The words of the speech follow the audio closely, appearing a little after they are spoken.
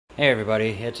Hey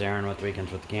everybody, it's Aaron with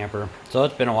Weekends with the Camper. So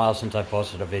it's been a while since I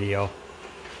posted a video,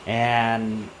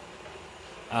 and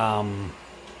so I'm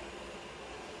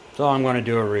going to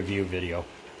do a review video.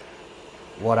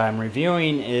 What I'm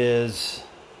reviewing is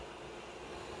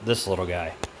this little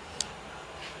guy.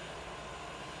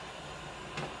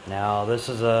 Now this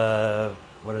is a,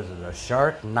 what is it, a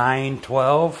Shark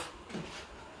 912?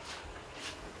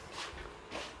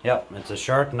 Yep, it's a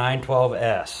Shark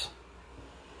 912S.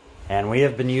 And we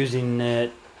have been using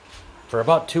it for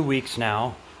about 2 weeks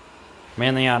now,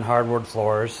 mainly on hardwood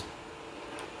floors.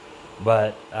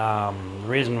 But the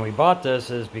reason we bought this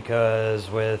is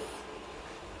because with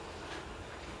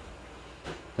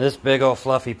this big old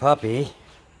fluffy puppy,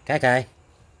 Kai,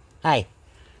 hi,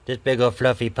 this big old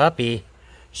fluffy puppy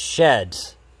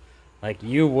sheds like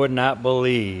you would not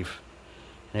believe.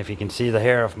 And if you can see the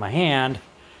hair of my hand,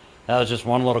 that was just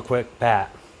one little quick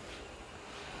pat.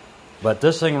 But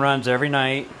this thing runs every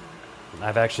night.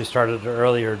 I've actually started it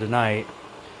earlier tonight.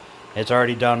 It's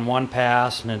already done one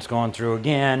pass and it's going through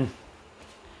again.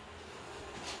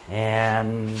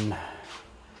 And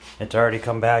it's already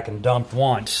come back and dumped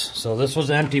once. So this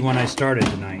was empty when I started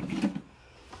tonight.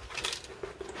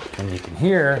 And you can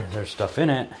hear there's stuff in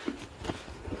it.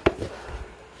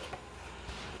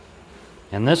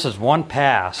 And this is one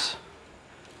pass.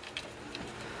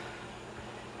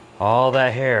 All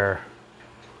that hair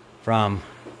from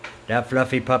that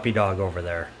fluffy puppy dog over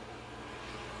there.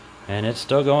 And it's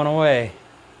still going away.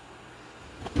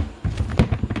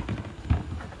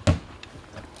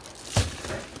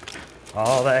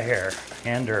 All that hair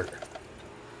and dirt.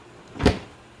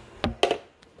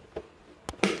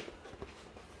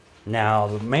 Now,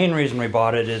 the main reason we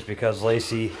bought it is because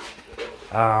Lacey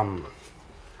probably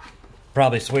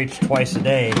sweeps twice a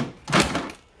day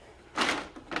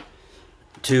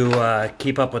to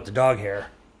keep up with the dog hair.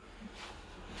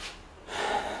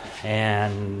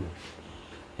 And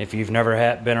if you've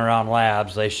never been around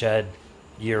labs, they shed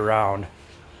year-round.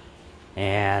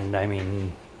 And I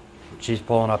mean, she's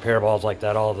pulling up hairballs like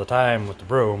that all the time with the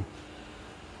broom.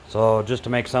 So just to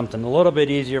make something a little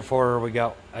bit easier for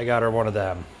her, I got her one of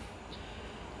them.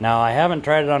 Now, I haven't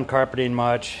tried it on carpeting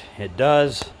much. It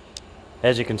does,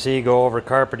 as you can see, go over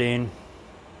carpeting,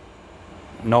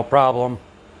 no problem.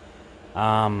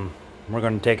 We're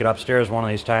going to take it upstairs one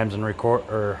of these times and record,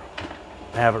 or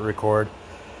have it record,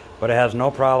 but it has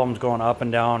no problems going up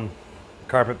and down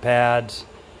carpet pads.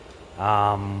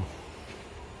 I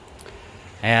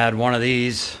had one of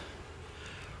these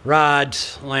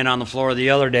rods laying on the floor the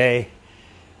other day,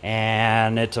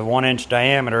 and it's a 1-inch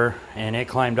diameter, and it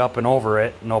climbed up and over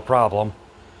it, no problem.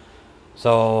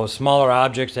 So smaller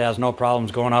objects, it has no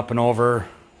problems going up and over.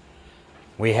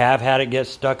 We have had it get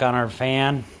stuck on our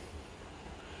fan.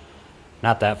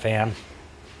 Not that fan.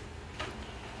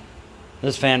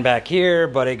 This fan back here,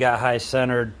 but it got high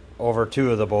centered over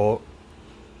two of the boat.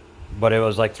 But it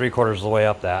was like 3/4 of the way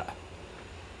up that.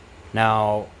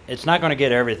 Now, it's not going to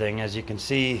get everything. As you can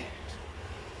see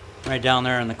right down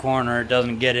there in the corner, it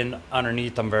doesn't get in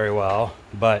underneath them very well.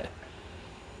 But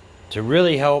to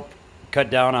really help cut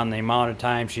down on the amount of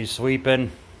time she's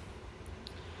sweeping,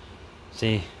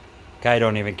 see, Kai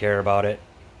don't even care about it.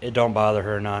 It don't bother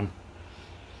her none.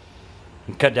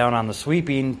 And cut down on the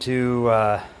sweeping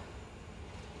to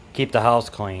keep the house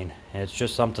clean. It's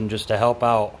just something just to help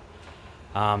out.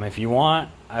 If you want,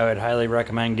 I would highly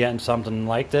recommend getting something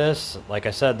like this. Like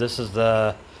I said, this is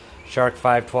the Shark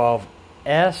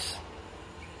 512S,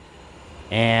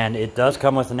 and it does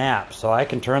come with an app, so I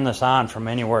can turn this on from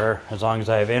anywhere as long as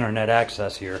I have internet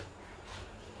access here.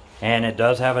 And it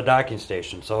does have a docking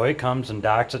station, so it comes and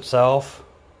docks itself,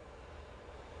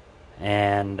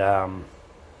 and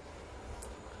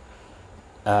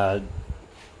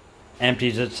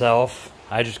empties itself.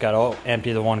 I just got to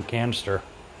empty the one canister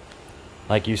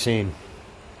like you've seen.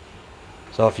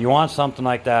 So if you want something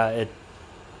like that, it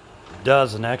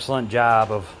does an excellent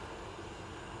job of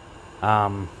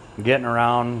getting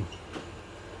around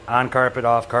on carpet,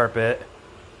 off carpet.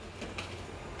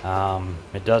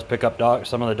 It does pick up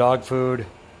some of the dog food.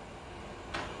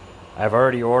 I've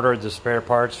already ordered the spare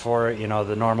parts for it, you know,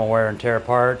 the normal wear and tear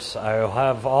parts. I'll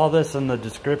have all this in the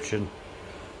description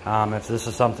if this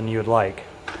is something you would like.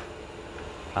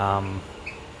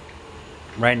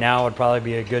 Right now would probably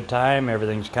be a good time.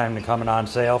 Everything's kind of coming on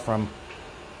sale from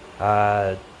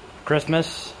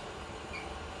Christmas,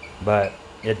 but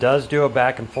it does do a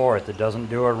back and forth. It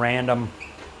doesn't do a random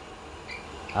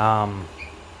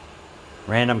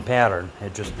pattern.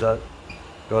 It just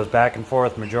goes back and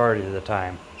forth majority of the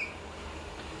time.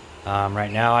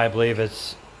 Right now I believe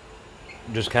it's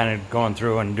just kind of going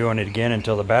through and doing it again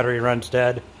until the battery runs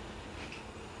dead.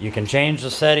 You can change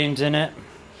the settings in it.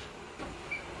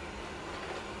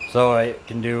 So it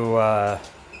can do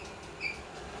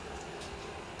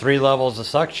 3 levels of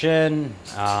suction,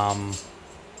 how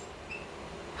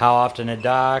often it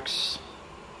docks.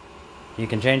 You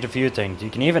can change a few things. You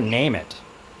can even name it.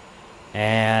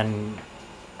 And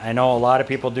I know a lot of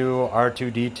people do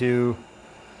R2D2,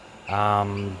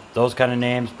 those kind of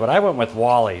names, but I went with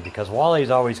Wally because Wally's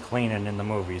always cleaning in the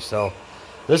movie. So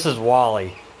this is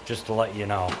Wally, just to let you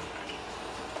know.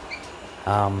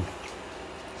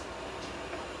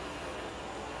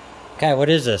 Okay, what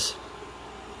is this?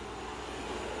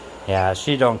 Yeah,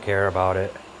 she don't care about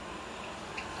it.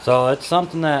 So it's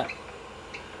something that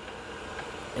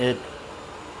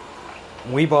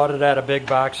we bought it at a big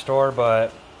box store,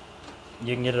 but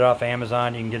you can get it off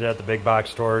Amazon. You can get it at the big box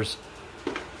stores.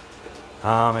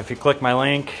 If you click my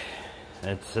link,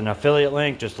 it's an affiliate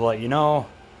link, just to let you know.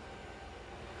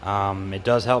 It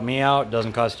does help me out. It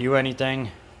doesn't cost you anything,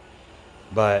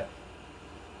 but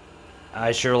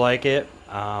I sure like it.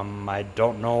 I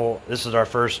don't know. This is our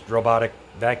first robotic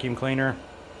vacuum cleaner.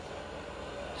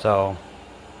 So,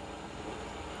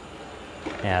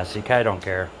 yeah, see, Kai don't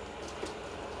care.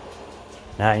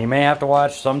 Now, you may have to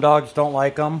watch. Some dogs don't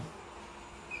like them.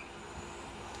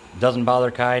 Doesn't bother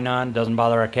Kai none. Doesn't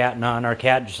bother our cat none. Our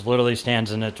cat just literally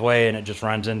stands in its way and it just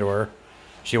runs into her.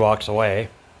 She walks away.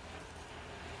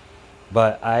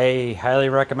 But I highly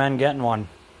recommend getting one.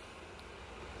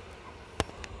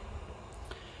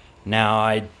 Now,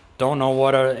 I don't know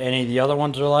what any of the other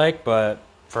ones are like, but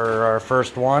for our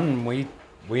first one, we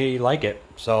like it.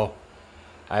 So,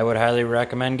 I would highly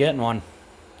recommend getting one.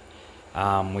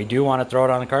 We do want to throw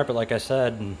it on the carpet, like I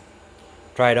said, and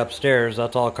try it upstairs.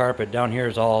 That's all carpet. Down here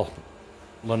is all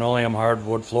linoleum,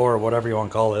 hardwood floor, or whatever you want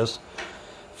to call this.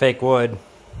 Fake wood.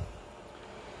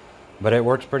 But it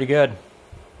works pretty good.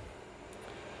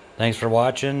 Thanks for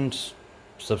watching.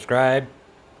 Subscribe.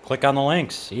 Click on the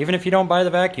links. Even if you don't buy the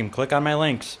vacuum, click on my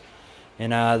links in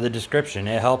the description.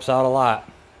 It helps out a lot.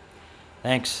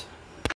 Thanks.